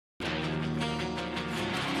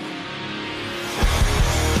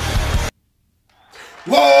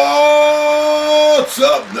What's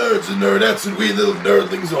up, nerds and nerdettes and wee little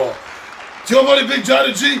nerdlings all? It's your buddy Big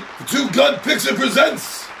Johnny G for Two Gun Pixie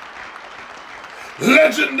presents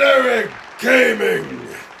Legendary Gaming.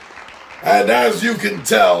 And as you can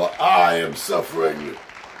tell, I am suffering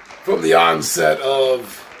from the onset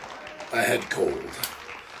of a head cold.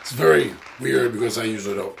 It's very weird because I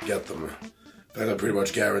usually don't get them. In fact, I pretty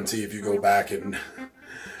much guarantee if you go back and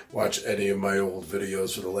watch any of my old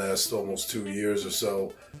videos for the last almost 2 years or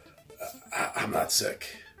so, I'm not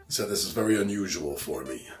sick. So this is very unusual for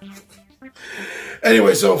me.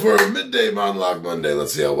 Anyway, so for Midday Monologue Monday,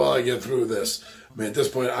 let's see how well I get through this. I mean, at this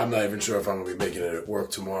point, I'm not even sure if I'm going to be making it at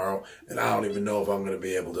work tomorrow, and I don't even know if I'm going to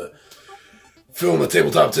be able to film the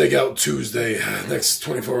Tabletop Takeout Tuesday. Next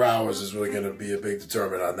 24 hours is really going to be a big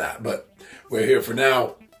determinant on that. But we're here for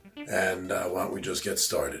now, and why don't we just get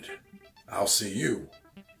started? I'll see you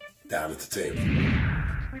down at the table.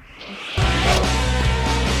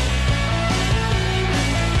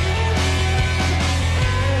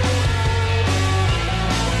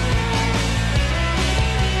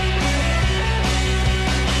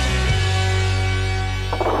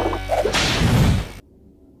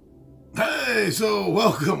 Hey, so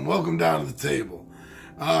welcome down to the table.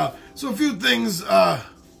 So a few things I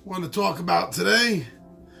want to talk about today.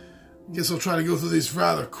 I guess I'll try to go through these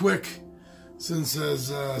rather quick, since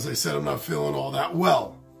as I said, I'm not feeling all that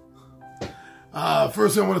well.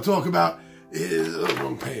 First thing I want to talk about is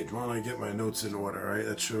wrong page. Why don't I get my notes in order? Right,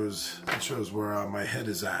 that shows where my head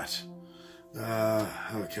is at.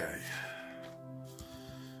 Okay.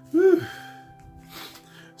 Whew.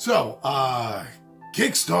 So,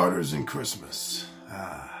 Kickstarters and Christmas.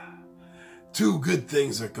 Two good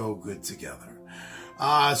things that go good together.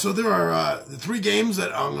 So there are the three games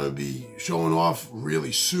that I'm going to be showing off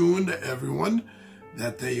really soon to everyone.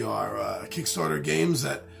 That they are Kickstarter games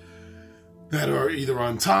that are either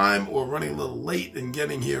on time or running a little late and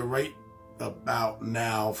getting here right about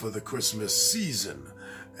now for the Christmas season.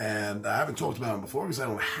 And I haven't talked about them before because I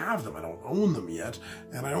don't have them. I don't own them yet.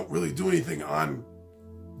 And I don't really do anything on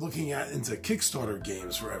looking into Kickstarter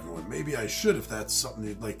games for everyone. Maybe I should if that's something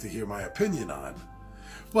you'd like to hear my opinion on.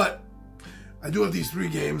 But I do have these three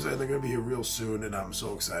games, and they're going to be here real soon, and I'm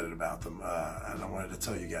so excited about them, and I wanted to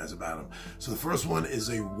tell you guys about them. So the first one is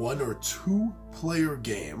a 1 or 2 player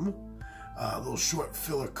game, a little short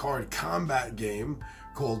filler card combat game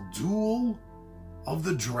called Duel of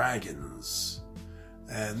the Dragons.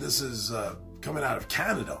 And this is coming out of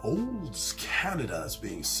Canada. Olds Canada is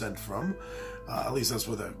being sent from. At least that's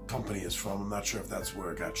where the company is from. I'm not sure if that's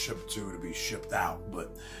where it got shipped to be shipped out,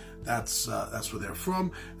 but that's where they're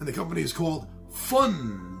from. And the company is called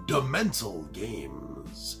Fundamental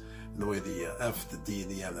Games. And the way the F, the D,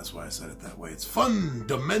 and the M, that's why I said it that way. It's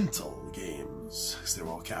Fundamental Games, because they're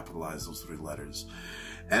all capitalized, those 3 letters.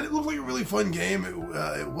 And it looked like a really fun game.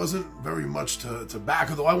 It wasn't very much to back,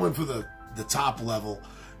 although I went for the top level,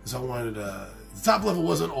 because I wanted the top level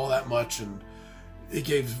wasn't all that much, and it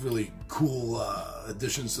gave really cool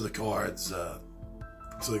additions to the cards, so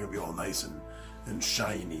they're going to be all nice and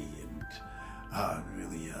shiny, and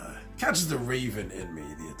really catches the raven in me,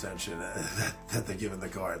 the attention that they're giving the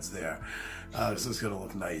cards there. So it's going to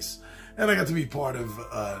look nice. And I got to be part of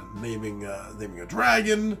naming a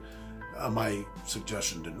dragon. My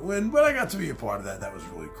suggestion didn't win, but I got to be a part of that. That was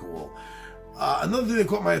really cool. Another thing that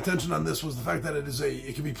caught my attention on this was the fact that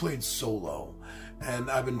it can be played solo.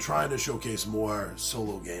 And I've been trying to showcase more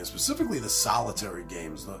solo games, specifically the solitary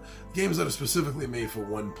games, the games that are specifically made for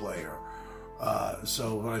one player.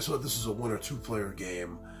 So when I saw this was a 1 or 2 player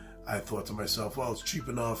game, I thought to myself, well, it's cheap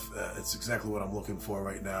enough. It's exactly what I'm looking for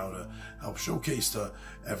right now to help showcase to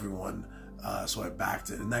everyone. So I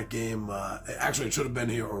backed it. And that game, actually it should have been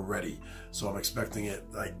here already. So I'm expecting it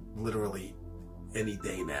like literally any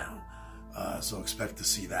day now. So expect to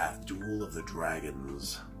see that. Duel of the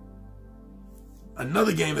Dragons.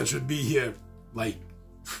 Another game that should be here, like,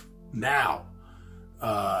 now.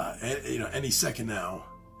 Any second now.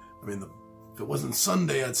 I mean, if it wasn't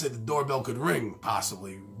Sunday, I'd say the doorbell could ring,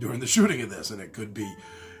 possibly, during the shooting of this, and it could be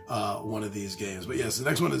one of these games. But yes, the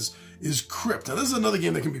next one is Crypt. Now, this is another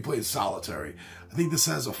game that can be played solitary. I think this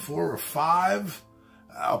has a 4 or 5.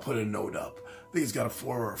 I'll put a note up. I think it's got a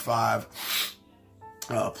 4 or 5.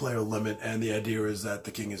 Player limit, and the idea is that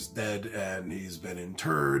the king is dead and he's been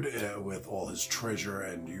interred with all his treasure,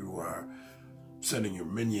 and you are sending your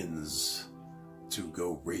minions to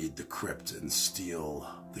go raid the crypt and steal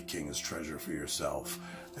the king's treasure for yourself,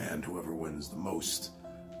 and whoever wins the most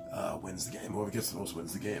wins the game. Whoever gets the most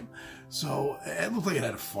wins the game. So it looked like it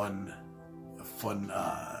had a fun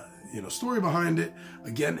story behind it.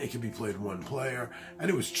 Again, it can be played one player, and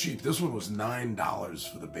it was cheap. This one was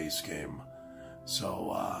 $9 for the base game.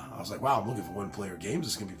 So I was like, wow, I'm looking for one-player games.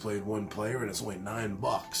 This can be played one player, and it's only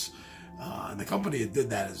 $9. And the company that did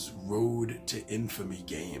that is Road to Infamy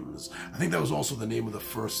Games. I think that was also the name of the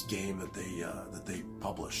first game that they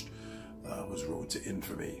published. Was Road to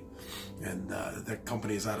Infamy, and that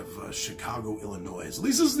company is out of Chicago, Illinois. At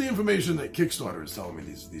least this is the information that Kickstarter is telling me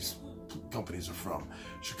these companies are from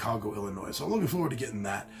Chicago, Illinois. So I'm looking forward to getting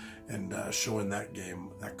that and showing that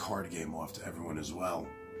card game off to everyone as well.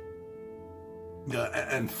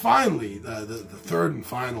 And finally, the third and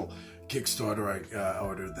final Kickstarter I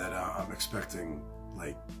ordered that I'm expecting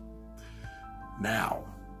like now.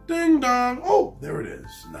 Ding dong! Oh, there it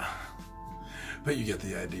is. Nah. But you get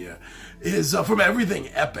the idea. Is from Everything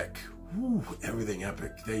Epic. Ooh, Everything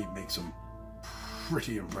Epic. They make some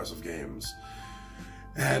pretty impressive games.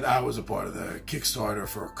 And I was a part of the Kickstarter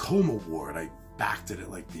for a Coma Award. I backed it at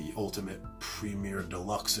like the Ultimate Premier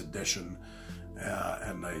Deluxe Edition.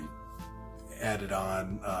 And I added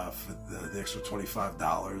on for the extra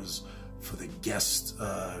 $25 for the guest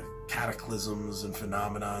cataclysms and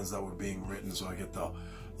phenomenons that were being written. So I get the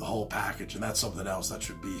whole package. And that's something else that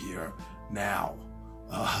should be here now.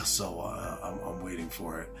 So I'm waiting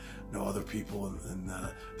for it. No other people in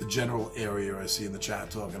the general area I see in the chat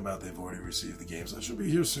talking about they've already received the games. That should be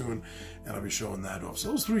here soon, and I'll be showing that off.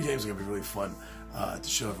 So those 3 games are going to be really fun to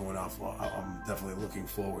show everyone off. I'm definitely looking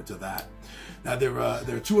forward to that. Now, there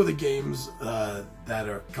are 2 other games that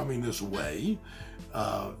are coming this way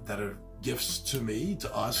that are gifts to me,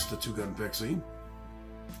 to us, to Two Gun Pixie.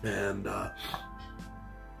 And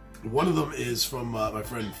one of them is from my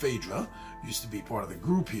friend Phaedra, used to be part of the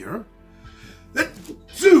group here.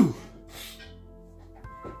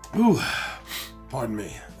 Ooh, pardon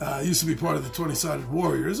me. Used to be part of the 20-Sided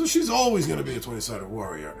Warriors. So she's always going to be a 20-Sided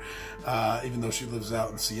Warrior, even though she lives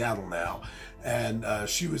out in Seattle now. And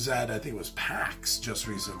she was at, I think it was PAX just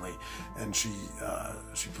recently, and she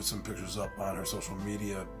put some pictures up on her social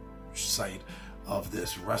media site of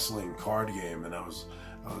this wrestling card game, and I was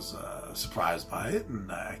surprised by it,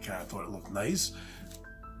 and I kind of thought it looked nice.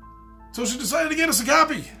 So she decided to get us a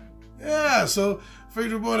copy. Yeah, so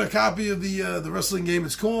Phaedra bought a copy of the wrestling game.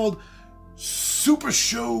 It's called Super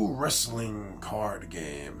Show Wrestling Card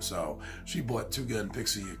Game. So she bought Two Gun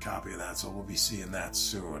Pixie a copy of that, so we'll be seeing that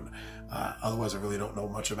soon. Otherwise, I really don't know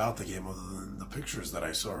much about the game other than the pictures that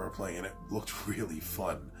I saw her playing, and it looked really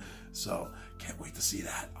fun. So can't wait to see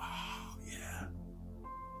that. Oh, yeah.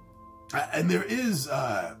 And there is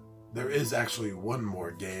actually one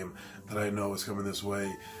more game that I know is coming this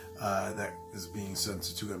way that is being sent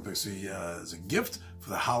to Two Gun Pixie as a gift for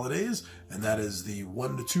the holidays, and that is the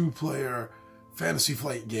 1 to 2 player Fantasy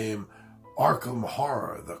Flight game Arkham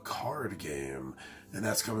Horror, the card game, and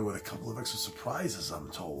that's coming with a couple of extra surprises,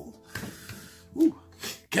 I'm told. Ooh,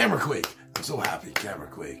 Camera Quake! I'm so happy, Camera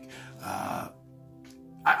Quake.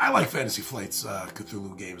 I like Fantasy Flight's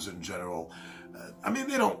Cthulhu games in general. I mean,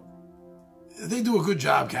 they do a good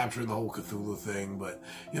job capturing the whole Cthulhu thing, but,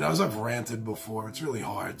 as I've ranted before, it's really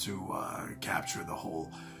hard to capture the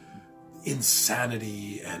whole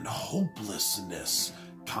insanity and hopelessness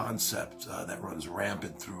concept that runs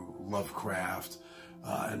rampant through Lovecraft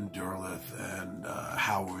and Derleth and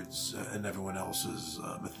Howard's and everyone else's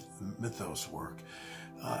mythos work.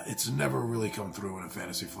 It's never really come through in a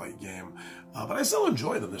Fantasy Flight game, but I still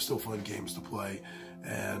enjoy them. They're still fun games to play,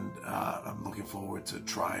 and I'm looking forward to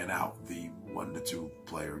trying out the 1 to 2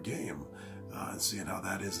 player game and seeing how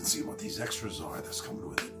that is and seeing what these extras are that's coming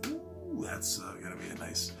with it. Ooh, that's going to be a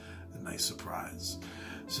nice surprise.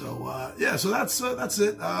 So yeah, so that's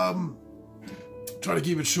it. Try to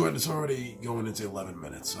keep it short, and it's already going into 11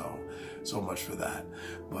 minutes, so much for that.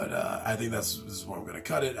 But I think this is where I'm going to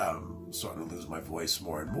cut it. I'm starting to lose my voice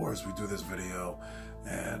more and more as we do this video,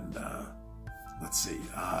 and let's see.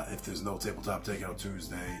 If there's no Tabletop Takeout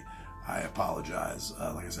Tuesday, I apologize.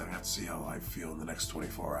 Like I said, I have to see how I feel in the next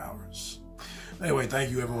 24 hours. Anyway, thank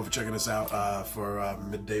you everyone for checking us out for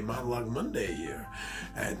Midday Monologue Monday here.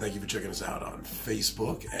 And thank you for checking us out on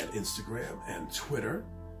Facebook and Instagram and Twitter.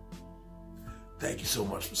 Thank you so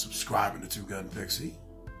much for subscribing to Two Gun Pixie.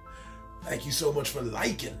 Thank you so much for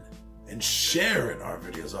liking and sharing our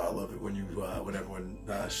videos. Oh, I love it when everyone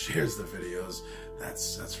shares the videos.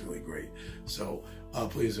 That's really great. So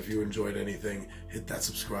please, if you enjoyed anything, hit that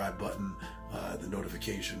subscribe button, the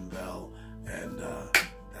notification bell, and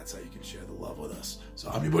that's how you can share the love with us. So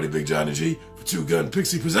I'm your buddy Big Johnny G for Two Gun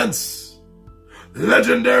Pixie Presents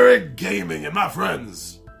Legendary Gaming. And my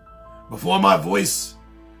friends, before my voice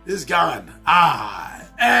is gone, I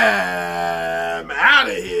am out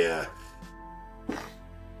of here.